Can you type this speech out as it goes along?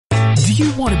Do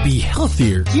you want to be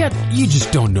healthier, yet you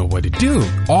just don't know what to do?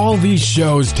 All these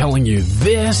shows telling you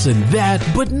this and that,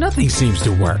 but nothing seems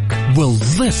to work. Well,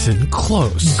 listen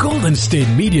close. Golden State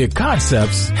Media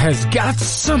Concepts has got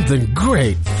something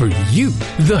great for you.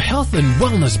 The Health and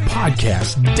Wellness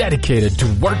Podcast dedicated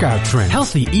to workout trends,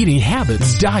 healthy eating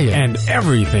habits, diet, and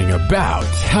everything about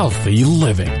healthy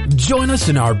living. Join us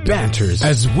in our banters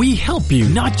as we help you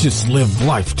not just live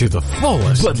life to the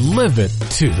fullest, but live it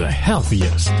to the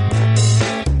healthiest.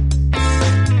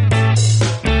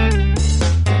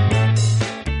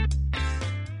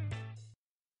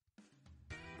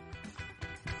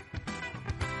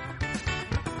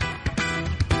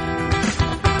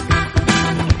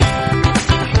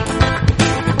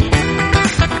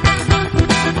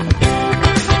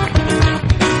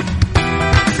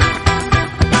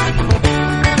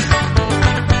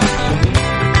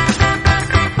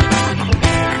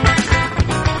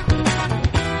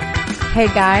 Hey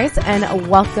guys, and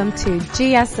welcome to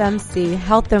GSMC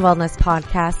Health and Wellness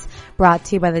Podcast, brought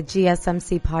to you by the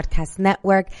GSMC Podcast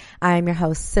Network. I am your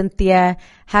host, Cynthia.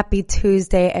 Happy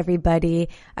Tuesday, everybody.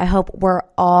 I hope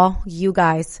you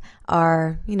guys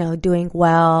are, doing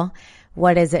well.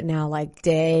 What is it now? Like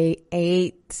day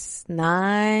 8,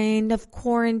 9 of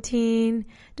quarantine,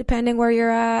 depending where you're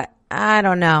at. I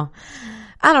don't know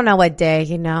what day,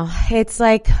 It's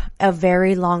like a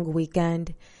very long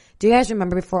weekend. Do you guys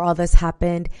remember before all this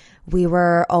happened, we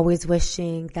were always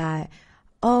wishing that,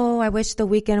 I wish the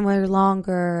weekend were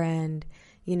longer and,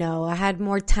 I had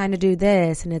more time to do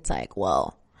this. And it's like,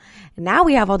 well, now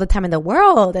we have all the time in the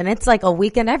world and it's like a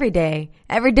weekend every day.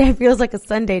 Every day feels like a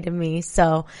Sunday to me.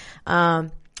 So,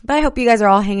 but I hope you guys are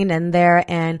all hanging in there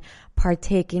and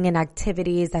partaking in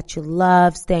activities that you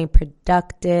love, staying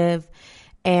productive.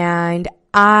 And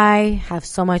I have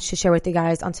so much to share with you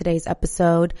guys on today's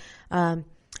episode.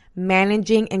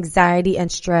 Managing anxiety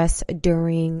and stress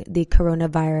during the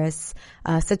coronavirus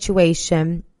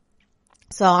situation.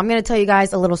 So I'm going to tell you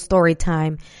guys a little story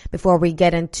time before we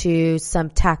get into some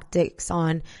tactics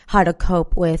on how to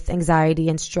cope with anxiety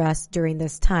and stress during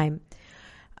this time.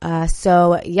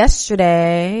 So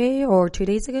yesterday or 2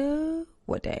 days ago,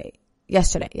 what day?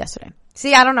 Yesterday.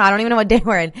 See, I don't know. I don't even know what day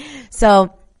we're in.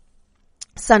 So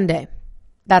Sunday.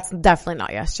 That's definitely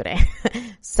not yesterday.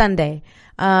 Sunday.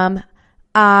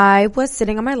 I was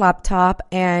sitting on my laptop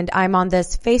and I'm on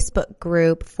this Facebook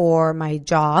group for my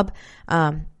job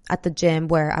at the gym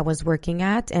where I was working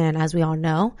at. And as we all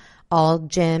know, all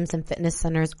gyms and fitness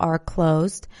centers are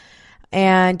closed.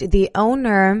 And the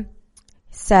owner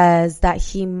says that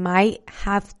he might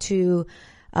have to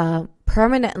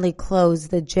permanently close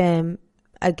the gym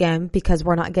again because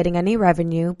we're not getting any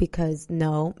revenue because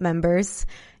no members,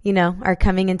 are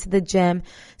coming into the gym.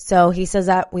 So he says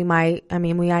that we might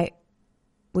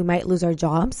lose our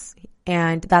jobs,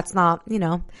 and that's not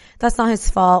his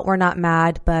fault. We're not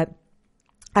mad, but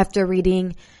after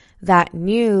reading that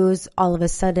news, all of a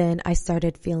sudden I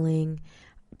started feeling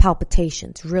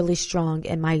palpitations really strong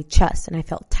in my chest, and I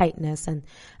felt tightness and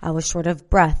I was short of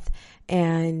breath,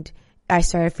 and I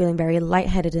started feeling very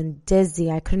lightheaded and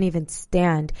dizzy. I couldn't even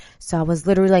stand. So I was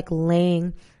literally like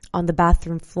laying on the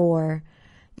bathroom floor,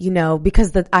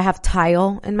 because I have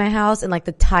tile in my house and like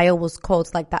the tile was cold.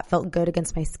 So like that felt good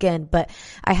against my skin, but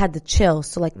I had the chill.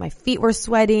 So like my feet were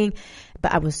sweating,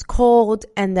 but I was cold.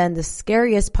 And then the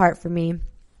scariest part for me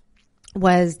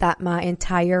was that my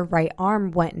entire right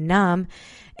arm went numb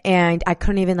and I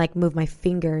couldn't even like move my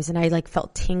fingers, and I like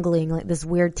felt tingling, like this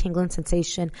weird tingling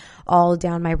sensation all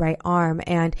down my right arm.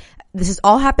 And this is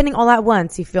all happening all at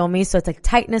once. You feel me? So it's like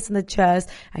tightness in the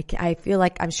chest. I feel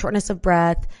like I'm shortness of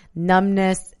breath,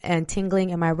 numbness and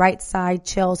tingling in my right side,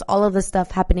 chills, all of this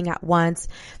stuff happening at once.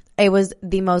 It was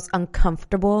the most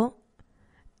uncomfortable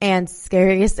and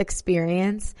scariest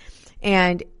experience.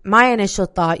 And my initial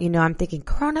thought, I'm thinking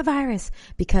coronavirus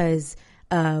because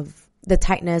of the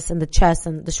tightness in the chest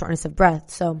and the shortness of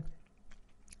breath. So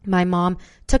my mom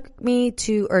took me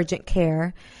to urgent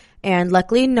care, and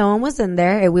luckily no one was in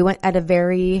there. And we went at a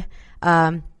very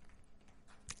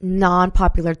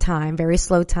non-popular time, very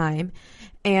slow time.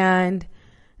 And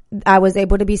I was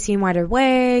able to be seen right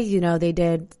away. They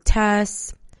did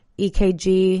tests,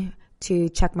 EKG to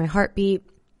check my heartbeat,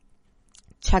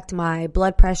 checked my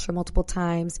blood pressure multiple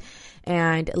times,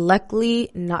 and luckily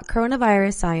not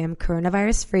coronavirus. I am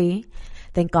coronavirus free,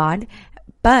 thank God.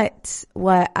 But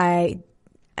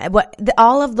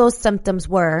all of those symptoms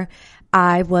were,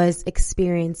 I was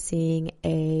experiencing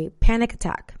a panic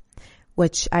attack,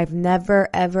 which I've never,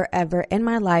 ever, ever in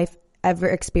my life ever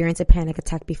experienced a panic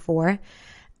attack before.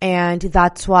 And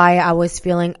that's why I was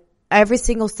feeling every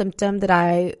single symptom that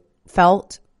I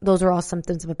felt those are all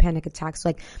symptoms of a panic attack. So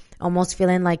like almost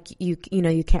feeling like you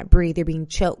can't breathe, you're being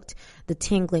choked, the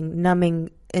tingling,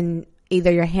 numbing in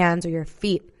either your hands or your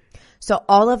feet. So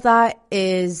all of that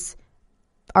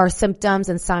are symptoms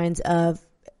and signs of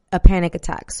a panic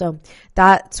attack. So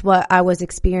that's what I was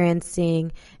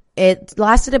experiencing. It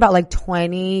lasted about like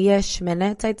 20-ish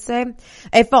minutes, I'd say.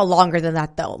 It felt longer than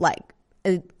that though. Like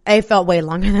it felt way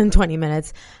longer than 20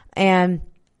 minutes. And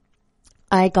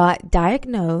I got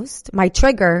diagnosed. My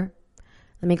trigger,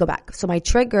 let me go back. So my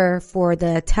trigger for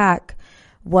the attack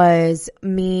was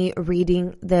me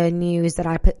reading the news that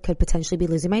I could potentially be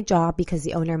losing my job because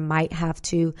the owner might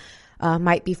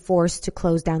be forced to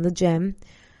close down the gym.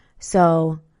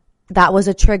 So that was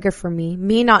a trigger for me.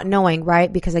 Me not knowing,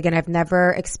 right? Because again, I've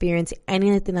never experienced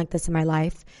anything like this in my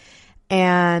life.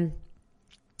 And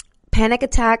panic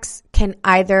attacks can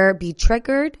either be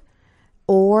triggered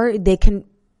or they can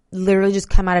literally just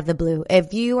come out of the blue.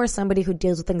 If you are somebody who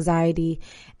deals with anxiety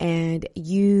and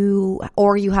you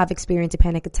have experienced a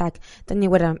panic attack, then you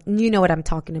know what I'm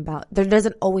talking about. There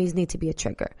doesn't always need to be a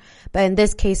trigger. But in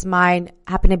this case, mine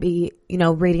happened to be,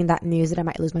 reading that news that I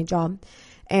might lose my job.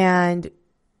 And,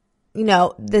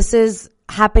 this is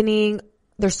happening.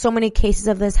 There's so many cases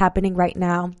of this happening right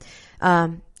now.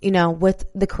 With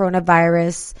the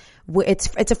coronavirus,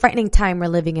 it's a frightening time we're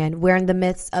living in. We're in the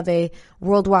midst of a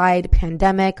worldwide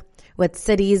pandemic with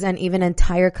cities and even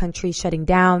entire countries shutting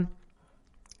down.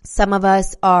 Some of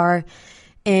us are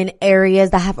in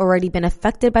areas that have already been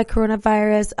affected by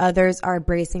coronavirus. Others are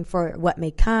bracing for what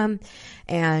may come.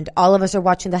 And all of us are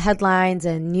watching the headlines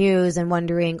and news and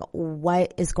wondering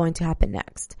what is going to happen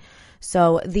next.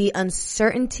 So the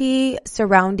uncertainty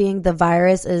surrounding the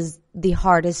virus is the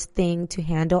hardest thing to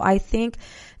handle, I think.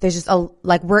 There's just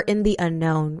we're in the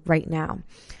unknown right now.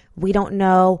 We don't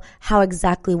know how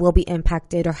exactly we'll be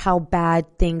impacted or how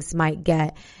bad things might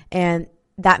get. And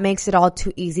that makes it all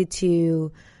too easy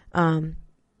to,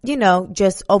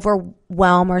 just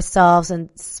overwhelm ourselves and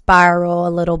spiral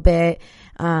a little bit,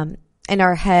 in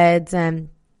our heads and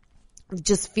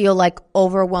just feel like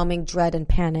overwhelming dread and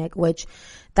panic, which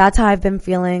that's how I've been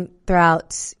feeling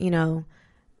throughout,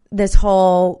 this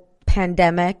whole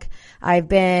pandemic. I've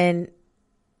been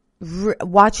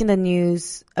watching the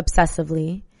news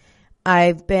obsessively.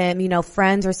 I've been,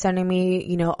 friends are sending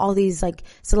me, all these like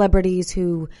celebrities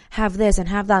who have this and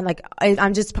have that. Like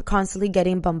I'm just constantly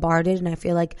getting bombarded, and I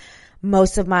feel like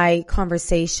most of my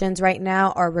conversations right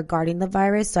now are regarding the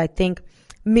virus. So I think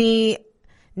me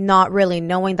not really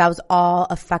knowing that was all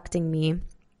affecting me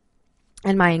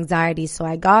and my anxiety. So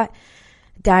I got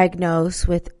diagnosed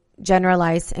with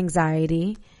generalized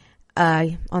anxiety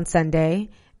on Sunday,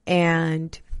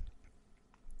 and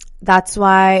that's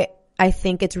why I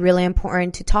think it's really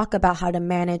important to talk about how to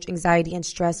manage anxiety and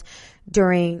stress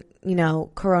during,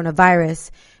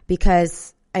 coronavirus,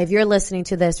 because if you're listening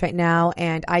to this right now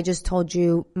and I just told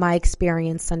you my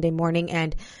experience Sunday morning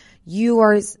and you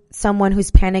are someone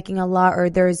who's panicking a lot, or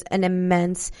there's an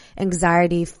immense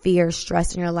anxiety, fear,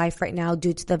 stress in your life right now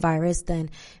due to the virus,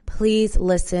 then please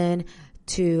listen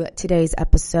to today's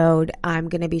episode. I'm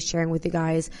going to be sharing with you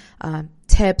guys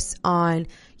tips on,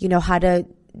 how to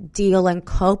deal and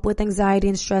cope with anxiety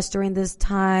and stress during this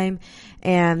time,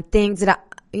 and things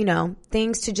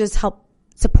things to just help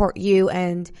support you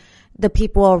and the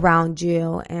people around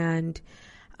you. And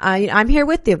I'm here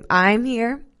with you. I'm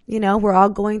here. We're all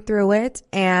going through it,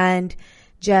 and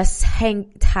just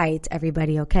hang tight,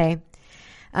 everybody. Okay.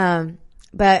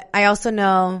 But I also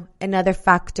know another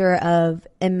factor of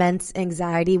immense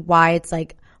anxiety, why it's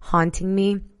like haunting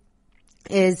me,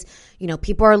 is,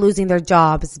 people are losing their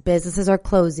jobs, businesses are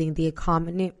closing, the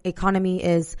economy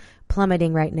is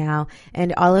plummeting right now.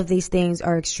 And all of these things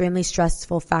are extremely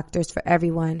stressful factors for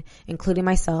everyone, including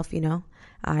myself.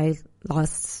 I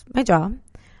lost my job.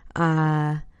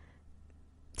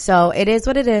 So it is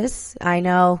what it is. I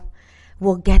know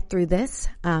we'll get through this.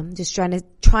 Just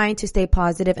trying to stay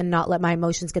positive and not let my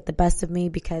emotions get the best of me,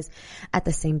 because at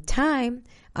the same time,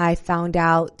 I found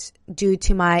out, due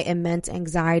to my immense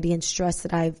anxiety and stress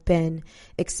that I've been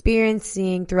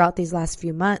experiencing throughout these last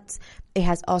few months, it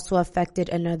has also affected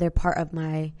another part of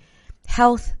my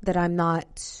health that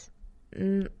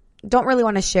don't really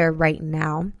want to share right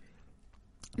now.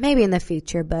 Maybe in the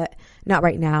future, but not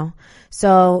right now.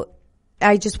 So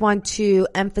I just want to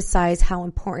emphasize how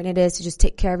important it is to just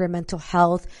take care of your mental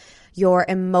health, your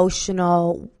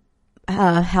emotional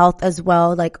health as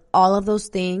well. Like all of those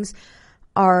things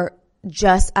are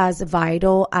just as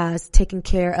vital as taking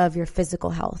care of your physical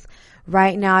health.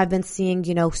 Right now, I've been seeing,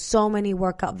 so many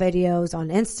workout videos on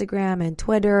Instagram and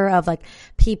Twitter of like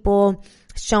people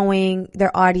showing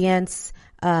their audience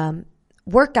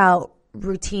workout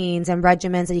routines and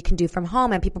regimens that you can do from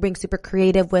home, and people being super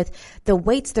creative with the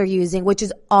weights they're using, which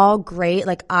is all great.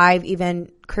 Like I've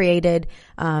even created,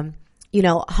 home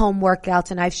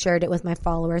workouts, and I've shared it with my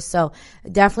followers. So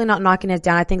definitely not knocking it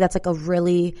down. I think that's like a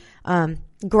really,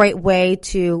 great way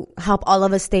to help all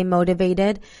of us stay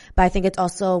motivated. But I think it's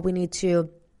also, we need to,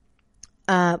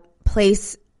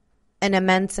 place an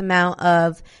immense amount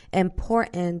of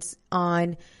importance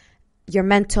on your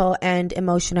mental and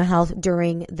emotional health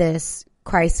during this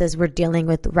crisis we're dealing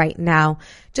with right now,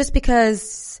 just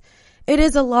because it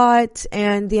is a lot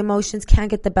and the emotions can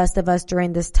get the best of us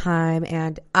during this time.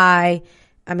 And I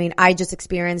just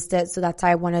experienced it. So that's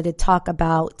why I wanted to talk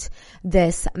about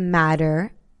this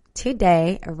matter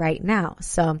today, right now.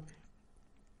 So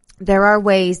there are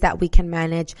ways that we can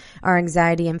manage our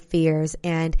anxiety and fears,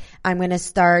 and I'm going to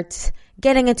start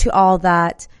getting into all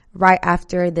that right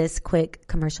after this quick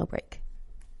commercial break.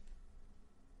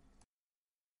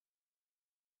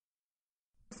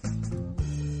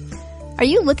 Are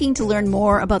you looking to learn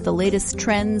more about the latest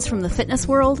trends from the fitness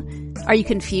world? Are you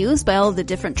confused by all of the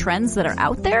different trends that are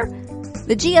out there?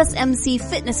 The GSMC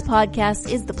Fitness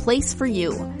Podcast is the place for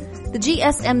you. The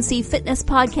GSMC Fitness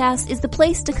Podcast is the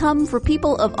place to come for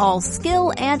people of all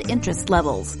skill and interest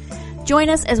levels. Join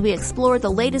us as we explore the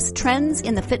latest trends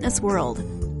in the fitness world.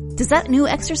 Does that new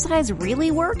exercise really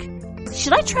work?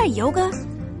 Should I try yoga?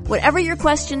 Whatever your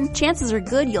question, chances are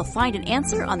good you'll find an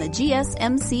answer on the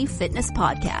GSMC Fitness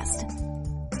Podcast.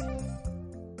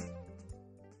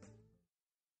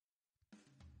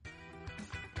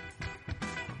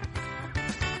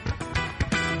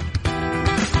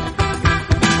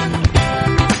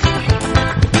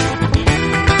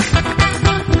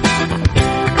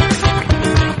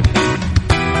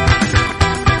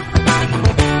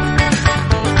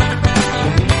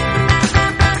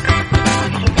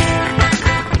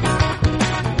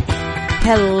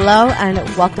 Hello and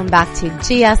welcome back to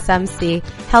GSMC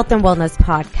Health and Wellness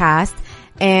Podcast.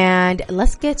 And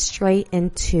let's get straight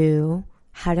into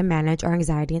how to manage our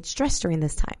anxiety and stress during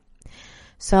this time.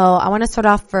 So I want to start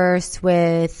off first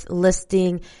with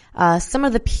listing some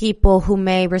of the people who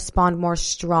may respond more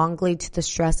strongly to the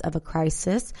stress of a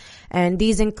crisis. And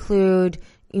these include,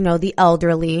 the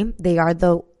elderly. They are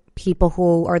the people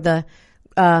who are the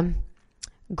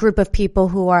group of people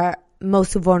who are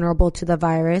most vulnerable to the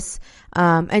virus,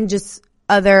 and just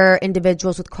other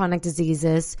individuals with chronic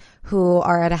diseases who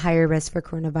are at a higher risk for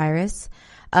coronavirus.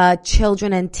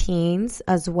 Children and teens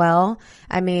as well.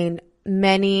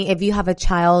 If you have a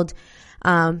child,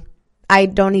 I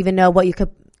don't even know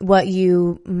what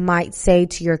you might say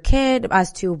to your kid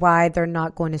as to why they're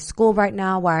not going to school right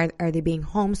now. Why are they being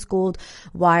homeschooled?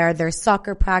 Why are their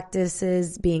soccer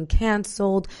practices being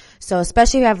canceled? So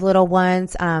especially if you have little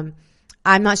ones,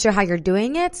 I'm not sure how you're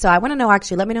doing it. So I want to know,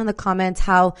 actually, let me know in the comments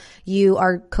how you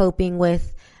are coping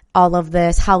with all of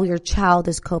this, how your child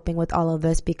is coping with all of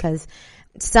this, because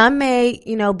some may,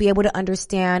 be able to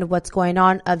understand what's going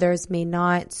on. Others may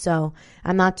not. So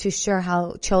I'm not too sure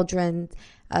how children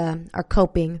are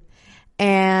coping.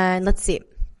 And let's see.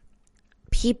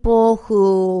 People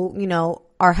who,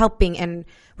 are helping and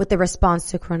with the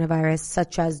response to coronavirus,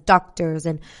 such as doctors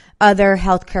and other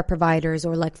healthcare providers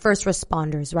or like first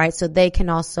responders, right? So they can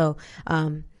also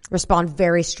respond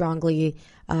very strongly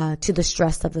to the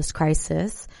stress of this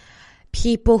crisis.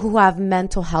 People who have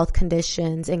mental health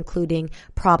conditions, including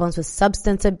problems with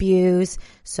substance abuse.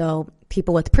 So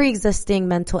people with pre-existing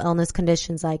mental illness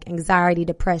conditions like anxiety,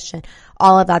 depression,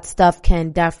 all of that stuff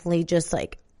can definitely just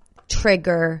like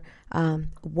trigger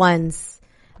one's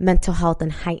mental health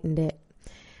and heighten it.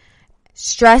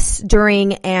 Stress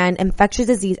during an infectious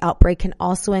disease outbreak can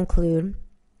also include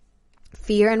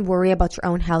fear and worry about your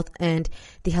own health and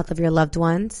the health of your loved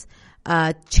ones,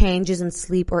 changes in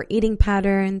sleep or eating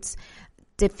patterns,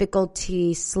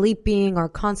 difficulty sleeping or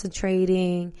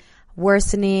concentrating,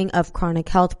 worsening of chronic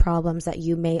health problems that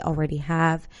you may already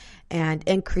have, and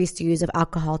increased use of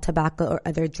alcohol, tobacco, or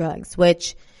other drugs,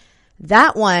 which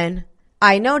that one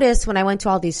I noticed when I went to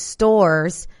all these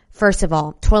stores. First of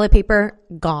all, toilet paper,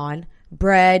 gone.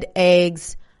 Bread,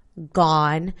 eggs,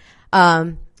 gone.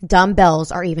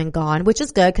 Dumbbells are even gone, which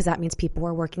is good because that means people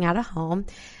were working out at home.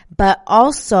 But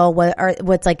also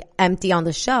what's like empty on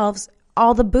the shelves,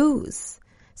 all the booze.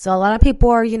 So a lot of people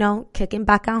are, kicking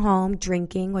back at home,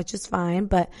 drinking, which is fine.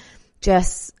 But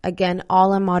just, again,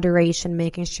 all in moderation,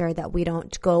 making sure that we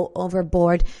don't go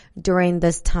overboard during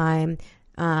this time.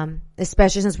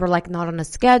 Especially since we're like not on a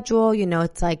schedule,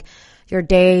 it's like your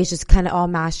days just kind of all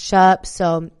mashed up.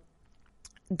 So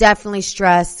definitely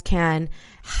stress can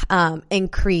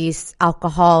increase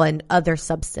alcohol and other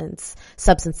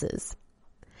substances.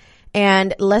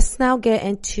 And let's now get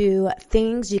into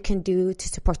things you can do to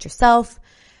support yourself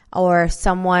or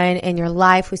someone in your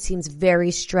life who seems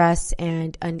very stressed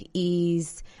and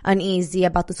uneasy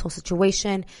about this whole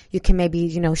situation. You can maybe,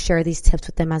 share these tips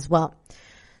with them as well.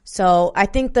 So I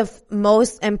think the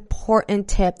most important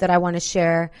tip that I want to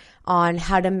share on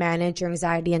how to manage your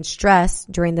anxiety and stress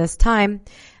during this time,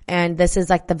 and this is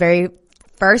like the very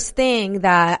first thing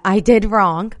that I did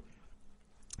wrong.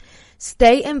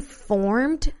 Stay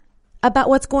informed about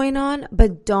what's going on,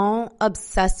 but don't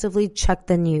obsessively check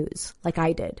the news like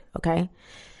I did, okay?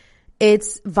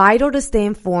 It's vital to stay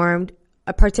informed,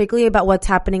 particularly about what's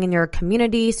happening in your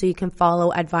community, so you can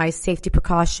follow advised safety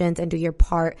precautions and do your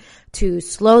part to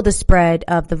slow the spread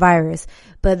of the virus.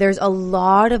 But there's a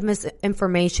lot of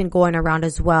misinformation going around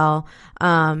as well.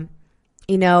 As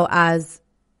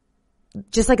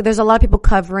just like there's a lot of people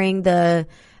covering the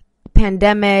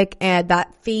pandemic, and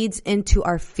that feeds into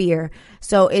our fear.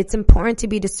 So it's important to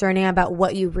be discerning about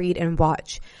what you read and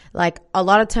watch. Like a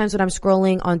lot of times when I'm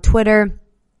scrolling on Twitter,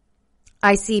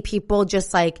 I see people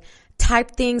just like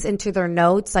type things into their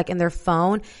notes, like in their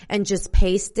phone, and just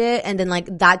paste it. And then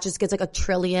like that just gets like a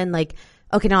trillion, like,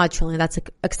 okay, not a trillion, that's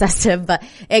like excessive, but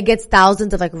it gets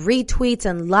thousands of like retweets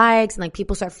and likes, and like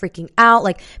people start freaking out.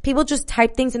 Like people just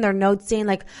type things in their notes saying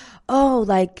like, oh,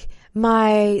 like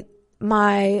my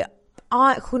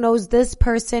aunt who knows this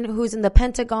person who's in the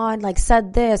Pentagon like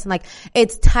said this, and like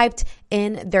it's typed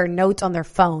in their notes on their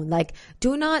phone. Like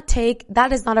that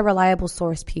is not a reliable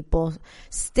source, people.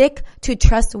 Stick to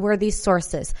trustworthy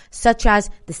sources such as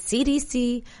the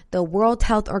CDC, the World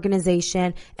Health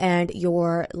Organization, and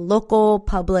your local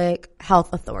public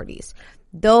health authorities.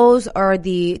 Those are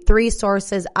the three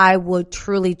sources I would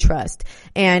truly trust.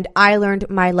 And I learned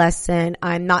my lesson.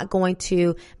 I'm not going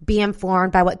to be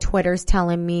informed by what Twitter's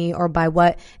telling me or by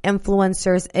what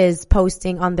influencers is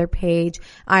posting on their page.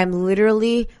 I'm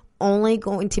literally only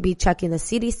going to be checking the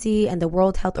CDC and the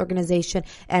World Health Organization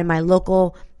and my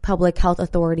local public health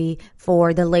authority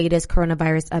for the latest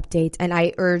coronavirus updates. And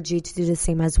I urge you to do the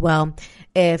same as well.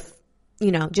 If,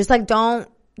 just like don't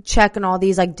check on all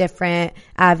these like different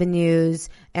avenues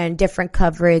and different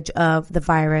coverage of the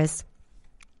virus,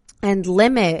 and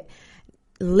limit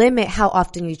how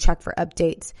often you check for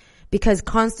updates, because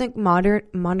constant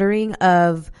monitoring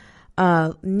of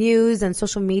news and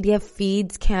social media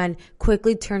feeds can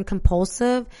quickly turn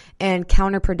compulsive and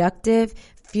counterproductive,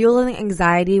 fueling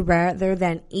anxiety rather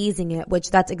than easing it,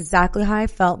 which that's exactly how I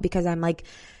felt, because I'm like,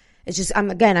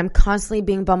 I'm constantly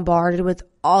being bombarded with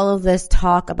all of this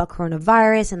talk about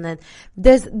coronavirus, and then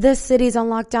this city's on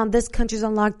lockdown, this country's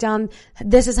on lockdown,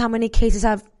 this is how many cases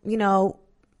have,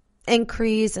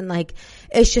 increased, and like,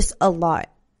 it's just a lot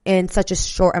in such a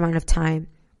short amount of time.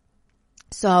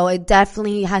 So it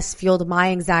definitely has fueled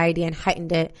my anxiety and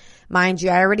heightened it. Mind you,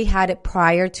 I already had it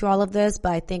prior to all of this,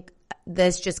 but I think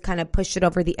this just kind of pushed it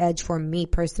over the edge for me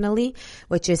personally,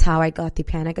 which is how I got the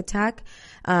panic attack.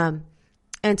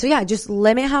 And so, yeah, just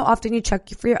limit how often you check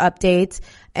for your updates,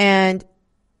 and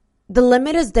the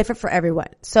limit is different for everyone.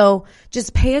 So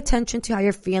just pay attention to how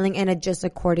you're feeling and adjust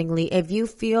accordingly. If you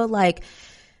feel like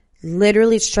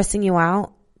literally stressing you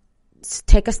out,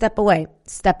 take a step away.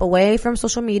 Step away from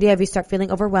social media if you start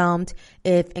feeling overwhelmed.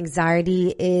 If anxiety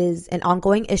is an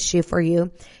ongoing issue for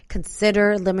you,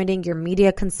 consider limiting your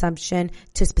media consumption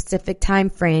to a specific time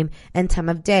frame and time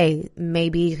of day.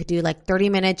 Maybe you could do like 30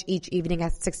 minutes each evening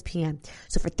at 6 p.m.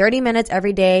 So for 30 minutes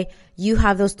every day, you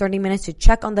have those 30 minutes to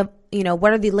check on the,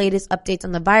 what are the latest updates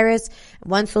on the virus.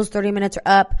 Once those 30 minutes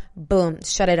are up, boom,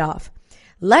 shut it off.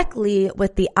 Luckily,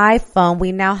 with the iPhone,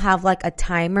 we now have like a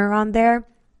timer on there.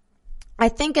 I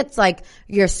think it's like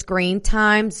your screen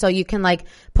time. So you can like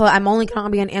put, I'm only going to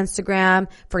be on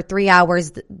Instagram for 3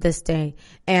 hours this day.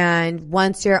 And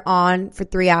once you're on for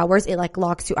 3 hours, it like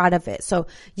locks you out of it. So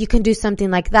you can do something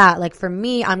like that. Like for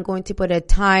me, I'm going to put a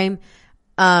time,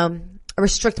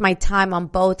 restrict my time on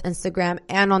both Instagram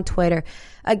and on Twitter.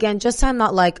 Again, just so I'm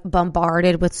not like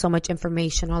bombarded with so much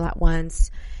information all at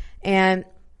once. And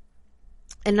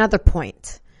another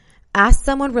point, ask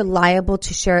someone reliable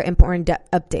to share important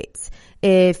updates.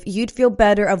 If you'd feel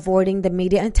better avoiding the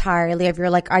media entirely, if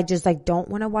you're like, I just like don't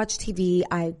want to watch TV,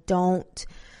 I don't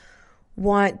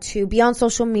want to be on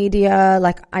social media,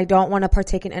 like I don't want to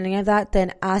partake in any of that,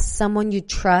 then ask someone you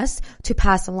trust to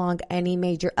pass along any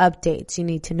major updates you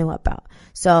need to know about.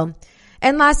 So,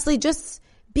 and lastly, just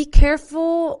be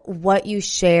careful what you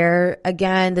share.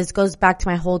 Again, this goes back to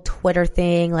my whole Twitter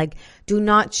thing. Like, do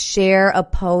not share a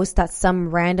post that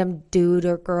some random dude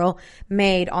or girl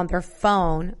made on their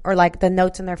phone, or like the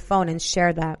notes on their phone, and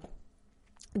share that.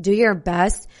 Do your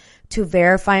best to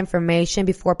verify information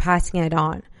before passing it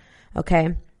on.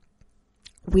 Okay.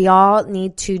 We all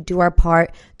need to do our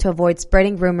part to avoid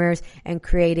spreading rumors and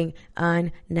creating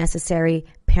unnecessary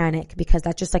panic, because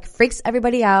that just like freaks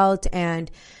everybody out, and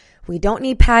we don't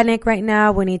need panic right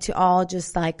now. We need to all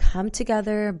just like come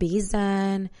together, be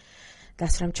zen.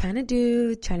 That's what I'm trying to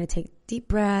do, trying to take deep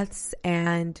breaths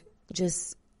and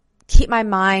just keep my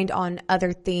mind on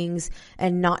other things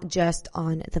and not just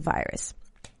on the virus.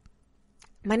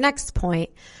 My next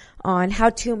point on how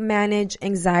to manage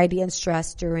anxiety and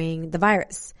stress during the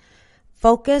virus.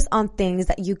 Focus on things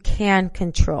that you can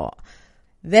control.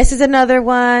 This is another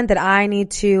one that I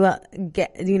need to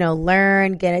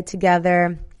learn, get it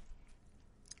together.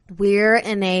 We're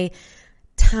in a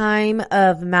time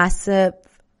of massive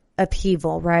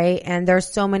upheaval, right? And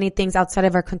there's so many things outside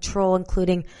of our control,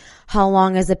 including how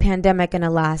long is the pandemic going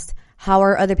to last? How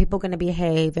are other people going to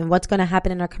behave? And what's going to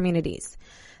happen in our communities?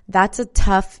 That's a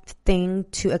tough thing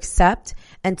to accept.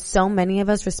 And so many of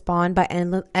us respond by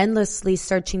endlessly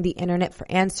searching the internet for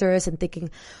answers and thinking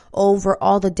over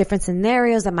all the different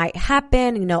scenarios that might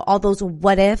happen, all those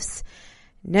what ifs.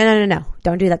 No.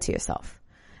 Don't do that to yourself.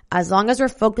 As long as we're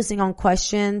focusing on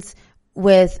questions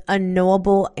with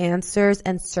unknowable answers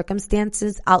and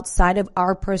circumstances outside of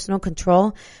our personal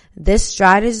control, this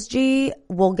strategy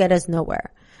will get us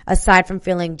nowhere, aside from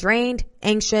feeling drained,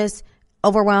 anxious,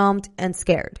 overwhelmed, and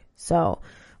scared. So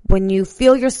when you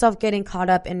feel yourself getting caught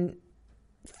up in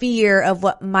fear of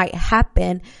what might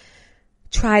happen,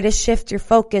 try to shift your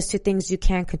focus to things you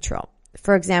can control.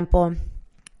 For example,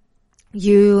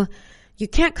 you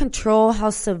can't control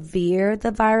how severe the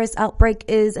virus outbreak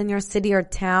is in your city or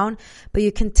town, but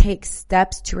you can take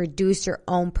steps to reduce your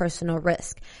own personal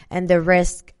risk and the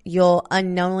risk you'll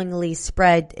unknowingly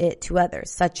spread it to others,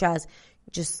 such as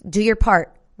just do your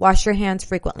part, wash your hands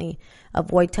frequently,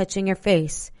 avoid touching your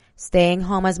face, staying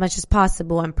home as much as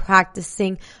possible, and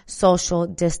practicing social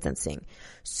distancing.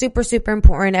 Super, super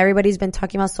important. Everybody's been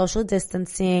talking about social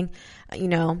distancing,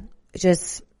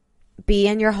 just be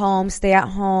in your home, stay at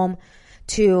home,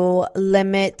 to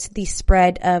limit the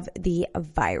spread of the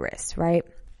virus, right?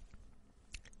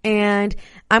 And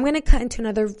I'm going to cut into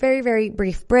another very, very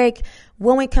brief break.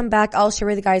 When we come back, I'll share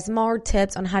with you guys more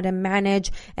tips on how to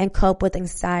manage and cope with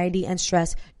anxiety and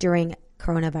stress during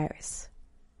coronavirus.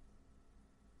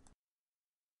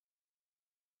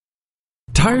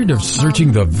 Tired of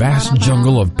searching the vast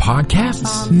jungle of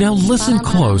podcasts? Now listen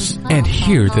close and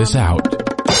hear this out.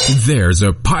 There's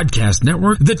a podcast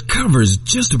network that covers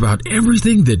just about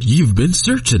everything that you've been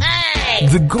searching. Hey!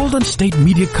 The Golden State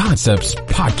Media Concepts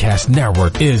Podcast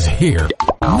Network is here.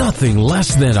 Nothing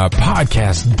less than a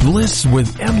podcast bliss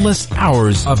with endless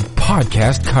hours of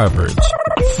podcast coverage.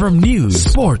 From news,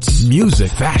 sports, music,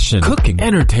 fashion, cooking,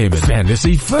 entertainment,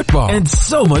 fantasy, football, and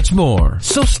so much more.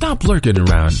 So stop lurking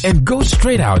around and go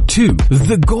straight out to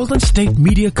the Golden State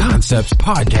Media Concepts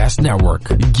Podcast Network.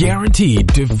 Guaranteed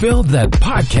to fill that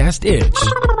podcast itch.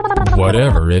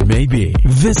 Whatever it may be.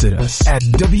 Visit us at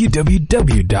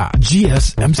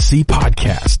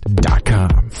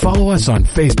www.gsmcpodcast.com. Follow us on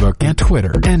Facebook and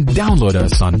Twitter, and download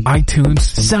us on iTunes,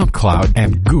 SoundCloud,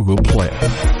 and Google Play.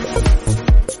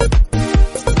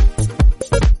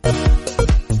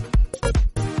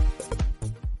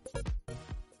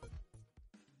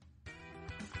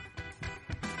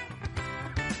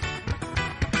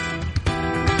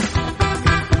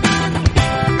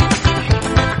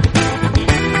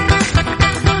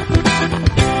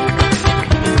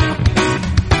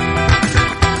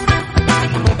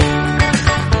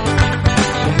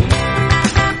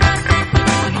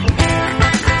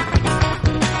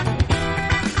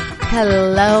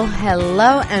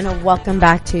 Hello, and welcome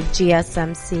back to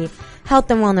GSMC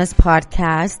Health and Wellness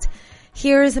Podcast.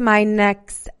 Here's my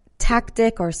next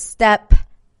tactic or step,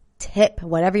 tip,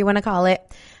 whatever you want to call it,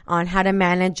 on how to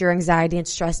manage your anxiety and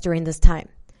stress during this time.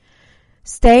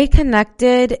 Stay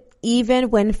connected even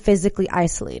when physically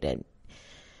isolated.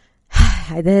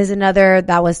 This is another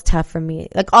that was tough for me.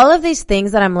 Like all of these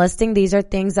things that I'm listing, these are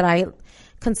things that I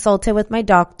consulted with my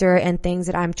doctor and things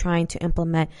that I'm trying to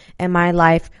implement in my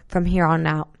life from here on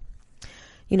out.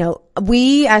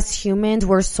 We as humans,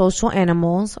 we're social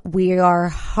animals. We are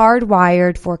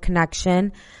hardwired for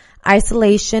connection.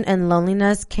 Isolation and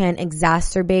loneliness can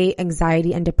exacerbate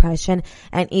anxiety and depression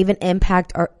and even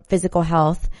impact our physical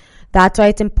health. That's why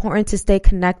it's important to stay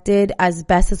connected as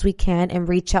best as we can and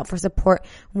reach out for support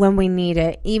when we need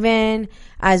it, even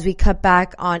as we cut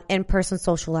back on in-person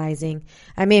socializing.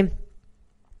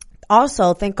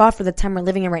 Also, thank God for the time we're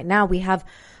living in right now. We have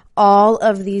all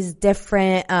of these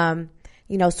different,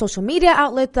 social media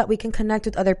outlets that we can connect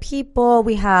with other people.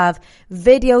 We have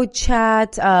video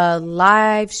chat,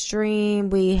 live stream.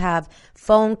 We have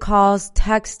phone calls,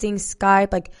 texting,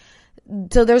 Skype. Like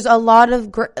So there's a lot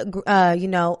of,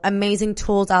 amazing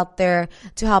tools out there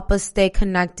to help us stay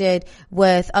connected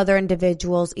with other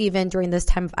individuals, even during this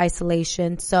time of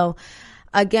isolation. So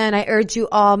again, I urge you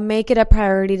all, make it a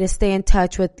priority to stay in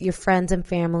touch with your friends and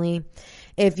family.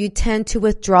 If you tend to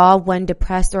withdraw when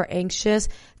depressed or anxious,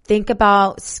 think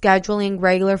about scheduling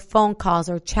regular phone calls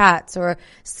or chats or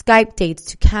Skype dates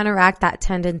to counteract that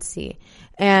tendency.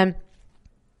 And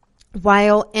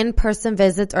while in-person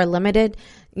visits are limited,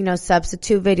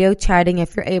 substitute video chatting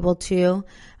if you're able to.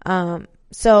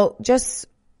 Social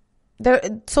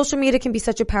media can be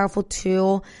such a powerful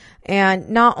tool, and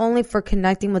not only for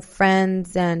connecting with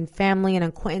friends and family and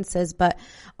acquaintances, but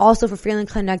also for feeling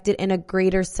connected in a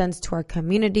greater sense to our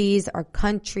communities, our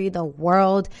country, the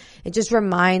world. It just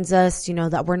reminds us,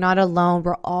 that we're not alone.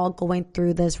 We're all going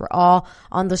through this. We're all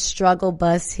on the struggle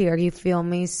bus here. You feel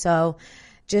me? So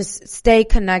just stay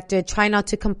connected. Try not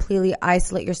to completely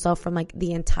isolate yourself from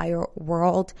the entire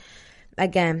world.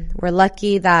 Again, we're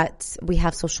lucky that we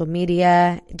have social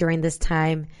media during this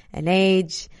time and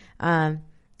age.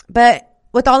 But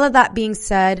with all of that being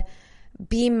said,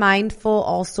 be mindful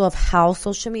also of how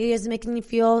social media is making you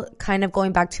feel. Kind of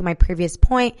going back to my previous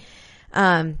point.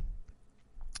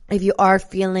 If you are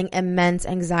feeling immense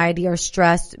anxiety or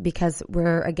stress because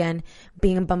we're, again,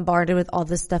 being bombarded with all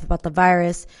this stuff about the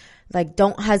virus,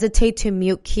 don't hesitate to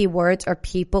mute keywords or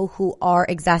people who are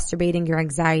exacerbating your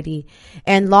anxiety,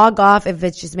 and log off if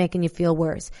it's just making you feel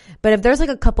worse. But if there's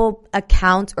a couple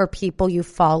accounts or people you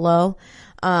follow,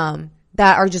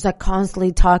 that are just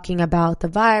constantly talking about the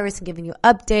virus and giving you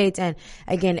updates, and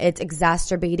again, it's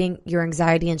exacerbating your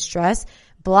anxiety and stress,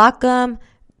 block them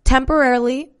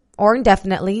temporarily or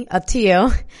indefinitely, up to you.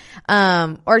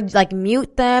 Or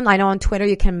mute them. I know on Twitter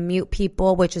you can mute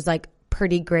people, which is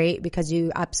pretty great because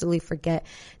you absolutely forget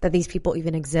that these people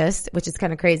even exist, which is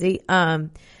kind of crazy. So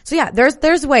yeah,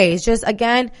 there's ways. Just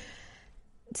again,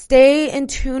 stay in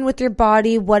tune with your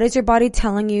body. What is your body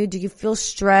telling you? Do you feel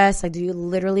stressed? Do you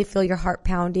literally feel your heart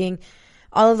pounding?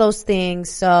 All of those things.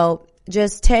 So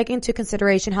just take into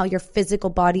consideration how your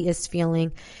physical body is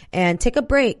feeling, and take a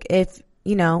break if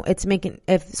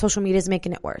if social media is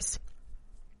making it worse.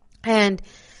 And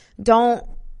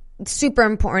super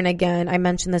important, again, I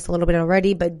mentioned this a little bit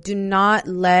already, but do not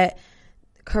let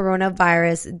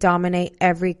coronavirus dominate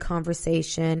every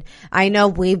conversation. I know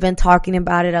we've been talking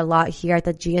about it a lot here at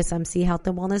the GSMC Health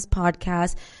and Wellness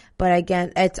Podcast, but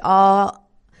again, it's all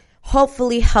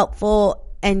hopefully helpful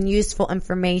and useful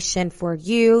information for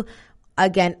you.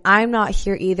 Again, I'm not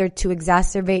here either to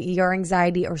exacerbate your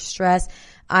anxiety or stress.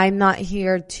 I'm not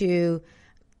here to,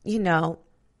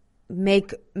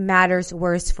 make matters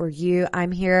worse for you.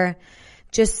 I'm here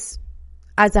just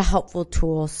as a helpful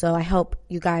tool. So I hope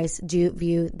you guys do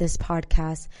view this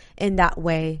podcast in that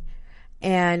way.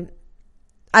 And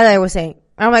as I was saying,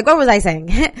 I'm what was I saying?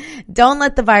 Don't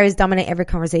let the virus dominate every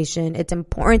conversation. It's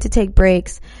important to take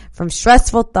breaks from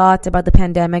stressful thoughts about the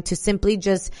pandemic to simply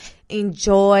just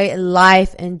enjoy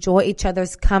life, enjoy each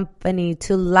other's company,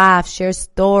 to laugh, share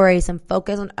stories, and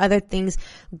focus on other things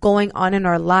going on in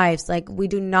our lives. We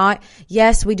do not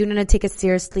take it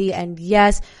seriously. And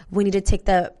yes, we need to take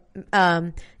the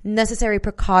necessary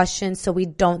precautions so we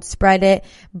don't spread it.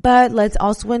 But let's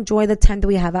also enjoy the time that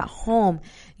we have at home.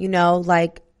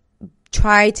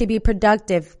 Try to be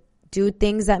productive. Do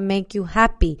things that make you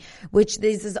happy, which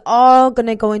this is all going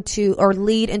to go into or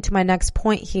lead into my next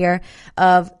point here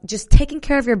of just taking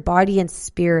care of your body and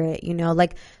spirit,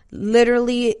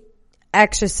 literally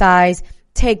exercise,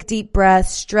 take deep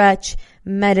breaths, stretch,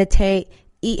 meditate,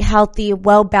 eat healthy,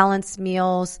 well-balanced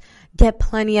meals, get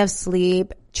plenty of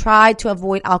sleep, try to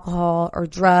avoid alcohol or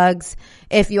drugs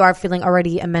if you are feeling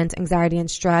already immense anxiety and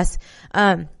stress.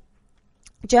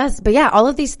 But yeah, all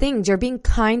of these things, you're being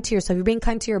kind to yourself. You're being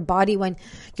kind to your body when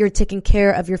you're taking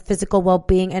care of your physical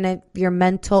well-being and your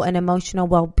mental and emotional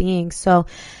well-being. So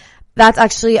that's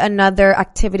actually another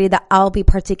activity that I'll be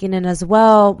partaking in as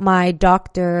well. My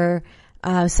doctor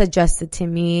suggested to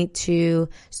me to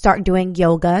start doing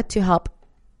yoga to help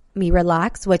me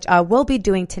relax, which I will be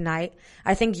doing tonight.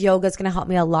 I think yoga is going to help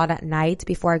me a lot at night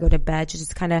before I go to bed to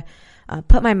just kind of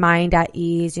put my mind at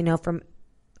ease, from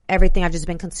everything I've just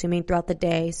been consuming throughout the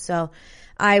day. So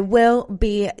I will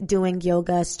be doing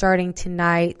yoga starting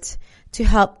tonight to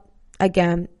help,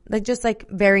 again,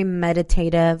 very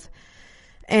meditative,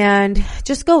 and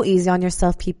just go easy on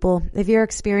yourself, people. If you're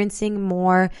experiencing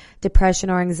more depression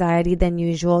or anxiety than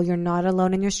usual, you're not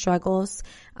alone in your struggles.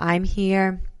 I'm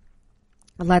here.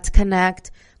 Let's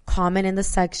connect. Comment in the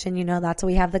section. That's why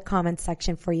we have the comment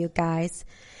section for you guys.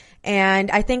 And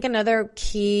I think another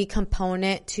key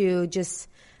component to just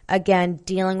again,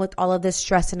 dealing with all of this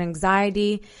stress and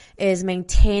anxiety is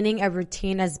maintaining a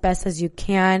routine as best as you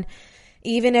can.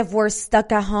 Even if we're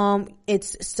stuck at home,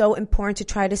 it's so important to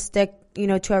try to stick,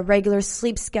 to a regular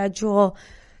sleep schedule,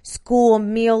 school,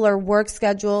 meal, or work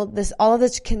schedule. All of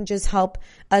this can just help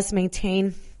us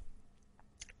maintain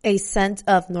a sense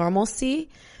of normalcy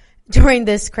during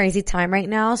this crazy time right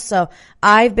now. So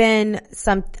this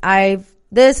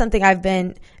is something I've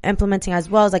been implementing as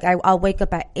well. Is like I'll wake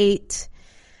up at 8.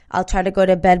 I'll try to go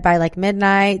to bed by like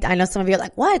midnight. I know some of you are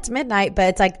like, what? It's midnight, but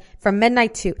it's like from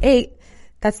midnight to 8.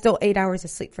 That's still 8 hours of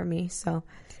sleep for me. So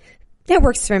that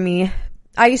works for me.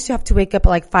 I used to have to wake up at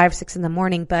like 5, 6 in the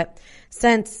morning, but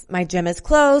since my gym is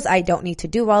closed, I don't need to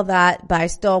do all that, but I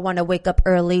still want to wake up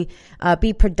early,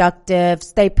 be productive,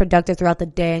 stay productive throughout the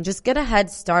day, and just get a head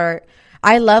start.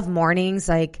 I love mornings.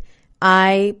 Like,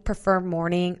 I prefer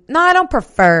morning. No, I don't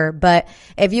prefer, but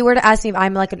if you were to ask me if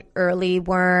I'm like an early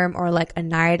worm or like a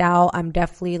night owl, I'm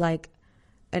definitely like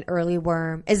an early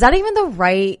worm. Is that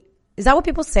what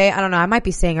people say? I don't know. I might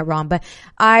be saying it wrong, but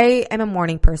I am a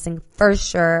morning person for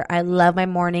sure. I love my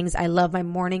mornings. I love my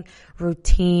morning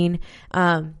routine.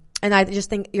 And I just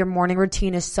think your morning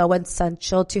routine is so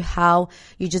essential to how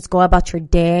you just go about your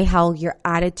day, how your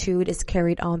attitude is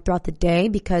carried on throughout the day.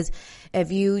 Because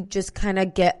if you just kind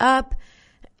of get up,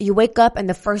 you wake up and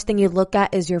the first thing you look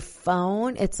at is your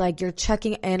phone. It's like you're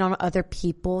checking in on other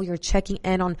people. You're checking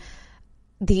in on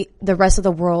the rest of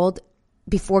the world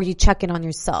before you check in on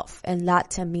yourself. And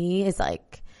that to me is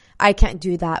like, I can't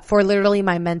do that for literally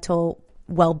my mental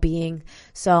well-being.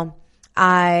 So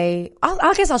I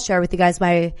guess I'll share with you guys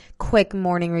my quick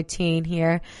morning routine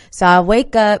here. So I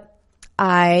wake up,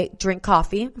 I drink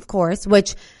coffee, of course,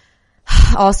 which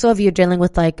also if you're dealing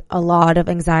with like a lot of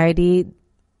anxiety,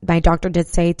 my doctor did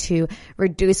say to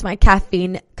reduce my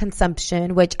caffeine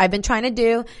consumption, which I've been trying to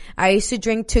do. I used to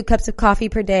drink 2 cups of coffee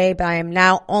per day, but I am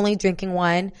now only drinking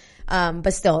 1.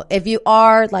 But still, if you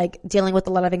are like dealing with a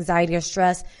lot of anxiety or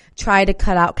stress, try to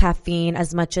cut out caffeine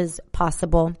as much as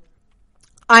possible.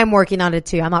 I'm working on it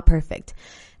too. I'm not perfect.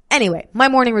 Anyway, my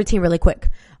morning routine really quick.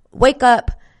 Wake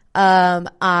up.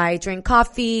 I drink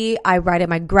coffee. I write in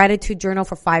my gratitude journal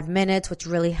for 5 minutes, which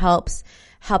really helps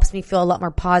me feel a lot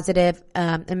more positive.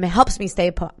 And it helps me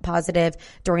stay positive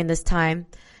during this time.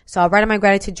 So I'll write in my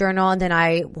gratitude journal and then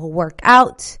I will work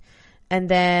out. And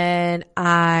then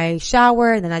I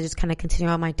shower, and then I just kind of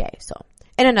continue on my day. So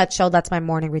in a nutshell, that's my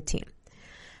morning routine.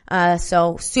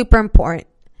 So super important.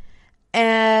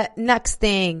 Next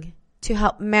thing to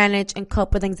help manage and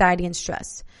cope with anxiety and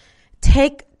stress.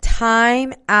 Take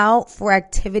time out for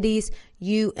activities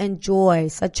you enjoy,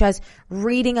 such as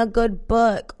reading a good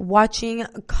book, watching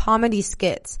comedy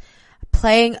skits,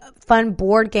 playing fun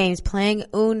board games, playing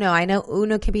Uno. I know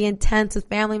Uno can be intense with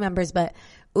family members, but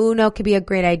Uno could be a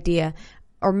great idea.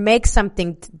 Or make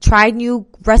something, try new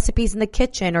recipes in the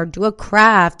kitchen or do a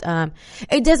craft.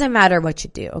 It doesn't matter what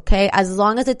you do, okay? As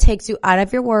long as it takes you out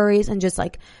of your worries and just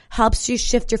like helps you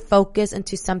shift your focus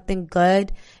into something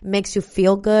good, makes you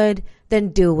feel good, then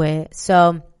do it.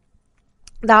 So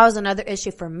that was another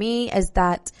issue for me, is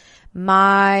that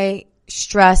my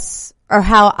stress, or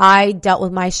how I dealt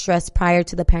with my stress prior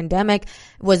to the pandemic,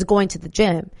 was going to the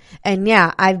gym. And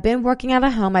yeah, I've been working out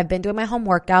at home. I've been doing my home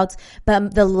workouts,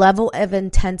 but the level of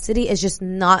intensity is just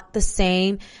not the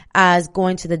same as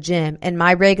going to the gym. And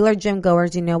my regular gym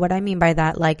goers, you know what I mean by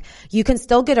that. Like, you can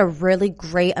still get a really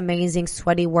great, amazing,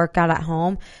 sweaty workout at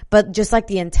home, but just like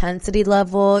the intensity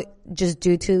level, just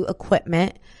due to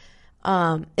equipment,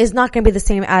 is not going to be the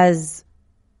same as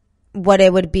what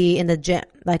it would be in the gym,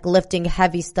 like lifting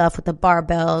heavy stuff with the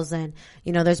barbells, and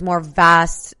there's more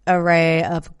vast array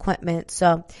of equipment.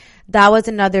 So that was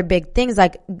another big thing.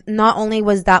 Like, not only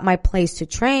was that my place to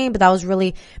train, but that was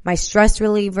really my stress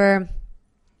reliever.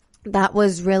 That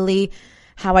was really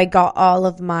how I got all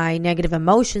of my negative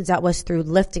emotions. That was through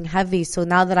lifting heavy. So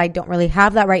now that I don't really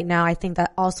have that right now, I think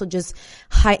that also just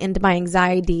heightened my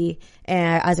anxiety,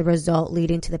 and as a result,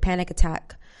 leading to the panic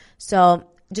attack. So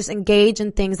just engage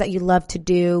in things that you love to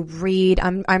do. Read.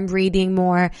 I'm reading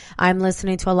more. I'm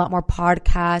listening to a lot more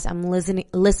podcasts. I'm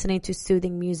listening to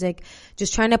soothing music.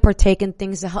 Just trying to partake in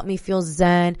things that help me feel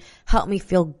zen, help me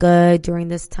feel good during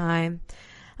this time.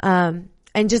 And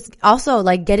just also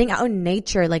like getting out in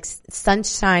nature, like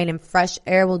sunshine and fresh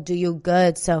air will do you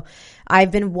good. So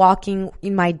I've been walking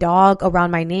my dog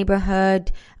around my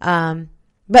neighborhood.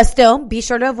 But still, be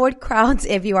sure to avoid crowds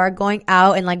if you are going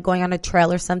out and like going on a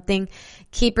trail or something.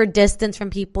 Keep your distance from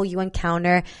people you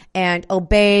encounter and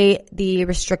obey the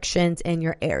restrictions in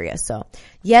your area. So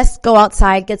yes, go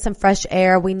outside, get some fresh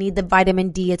air. We need the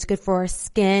vitamin D. It's good for our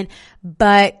skin,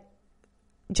 but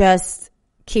just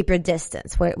keep your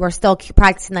distance. We're still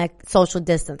practicing like social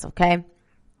distance, okay?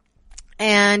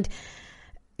 And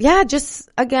yeah, just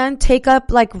again, take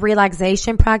up like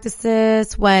relaxation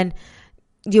practices when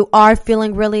you are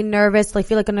feeling really nervous, like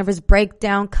feel like a nervous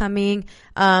breakdown coming.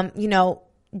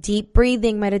 Deep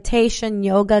breathing, meditation,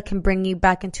 yoga can bring you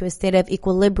back into a state of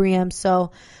equilibrium.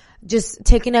 So just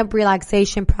taking up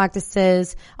relaxation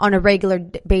practices on a regular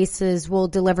basis will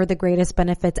deliver the greatest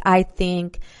benefits, I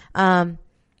think.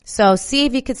 So see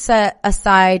if you could set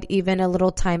aside even a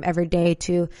little time every day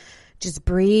to just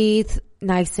breathe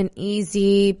nice and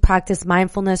easy, practice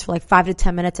mindfulness for like 5 to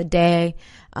 10 minutes a day.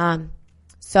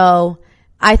 So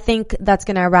I think that's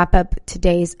going to wrap up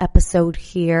today's episode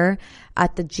here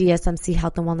at the GSMC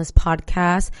Health and Wellness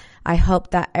Podcast. I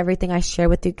hope that everything I share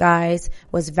with you guys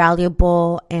was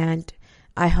valuable, and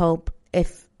I hope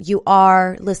if you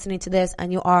are listening to this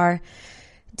and you are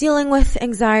dealing with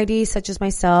anxiety such as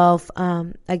myself,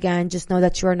 again, just know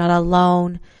that you are not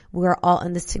alone. We're all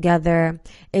in this together.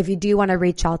 If you do want to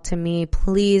reach out to me,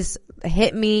 please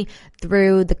hit me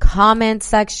through the comment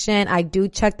section. I do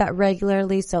check that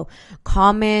regularly. So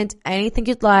comment anything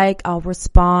you'd like. I'll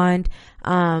respond.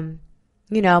 Again,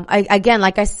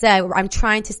 like I said, I'm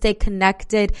trying to stay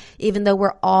connected, even though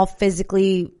we're all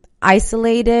physically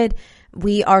isolated.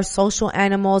 We are social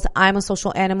animals. I'm a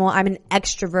social animal. I'm an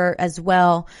extrovert as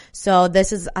well. So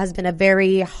this has been a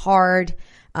very hard,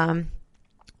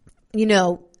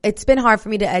 it's been hard for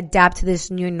me to adapt to this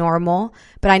new normal,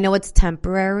 but I know it's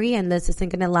temporary and this isn't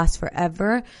going to last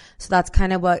forever. So that's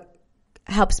kind of what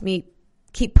helps me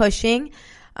keep pushing.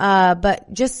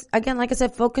 But just, again, like I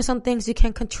said, focus on things you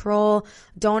can control.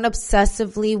 Don't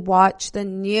obsessively watch the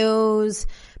news.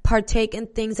 Partake in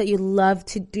things that you love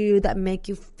to do that make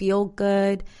you feel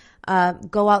good.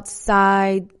 Go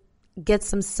outside, get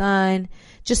some sun.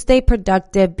 Just stay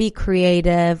productive, be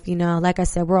creative. Like I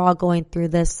said, we're all going through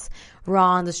this. We're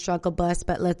all on the struggle bus,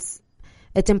 but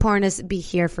it's important to be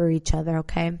here for each other,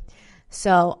 okay?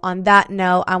 So on that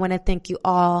note, I want to thank you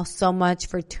all so much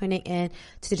for tuning in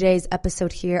to today's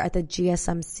episode here at the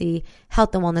GSMC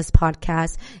Health and Wellness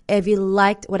Podcast. If you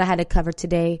liked what I had to cover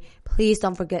today, please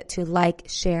don't forget to like,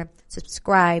 share,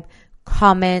 subscribe,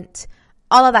 comment,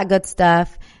 all of that good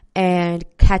stuff. And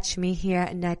catch me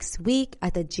here next week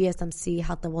at the GSMC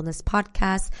Health and Wellness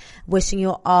Podcast. Wishing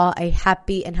you all a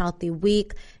happy and healthy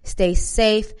week. Stay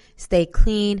safe, stay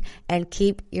clean, and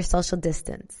keep your social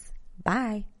distance.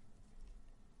 Bye.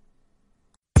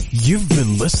 You've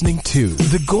been listening to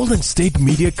the Golden State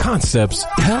Media Concepts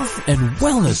Health and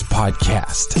Wellness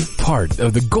Podcast, part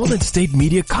of the Golden State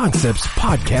Media Concepts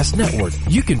Podcast Network.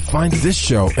 You can find this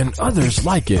show and others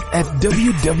like it at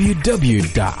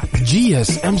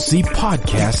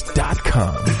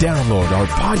www.gsmcpodcast.com. Download our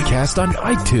podcast on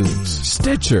iTunes,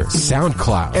 Stitcher,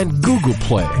 SoundCloud, and Google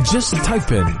Play. Just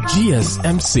type in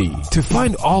GSMC to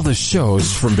find all the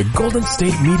shows from the Golden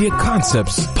State Media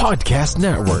Concepts Podcast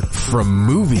Network, from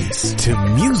movies to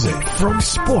music, from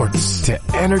sports to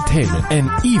entertainment, and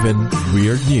even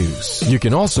weird news. You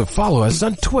can also follow us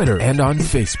on Twitter and on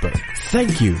Facebook.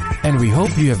 Thank you, and we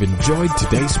hope you have enjoyed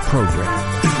today's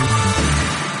program.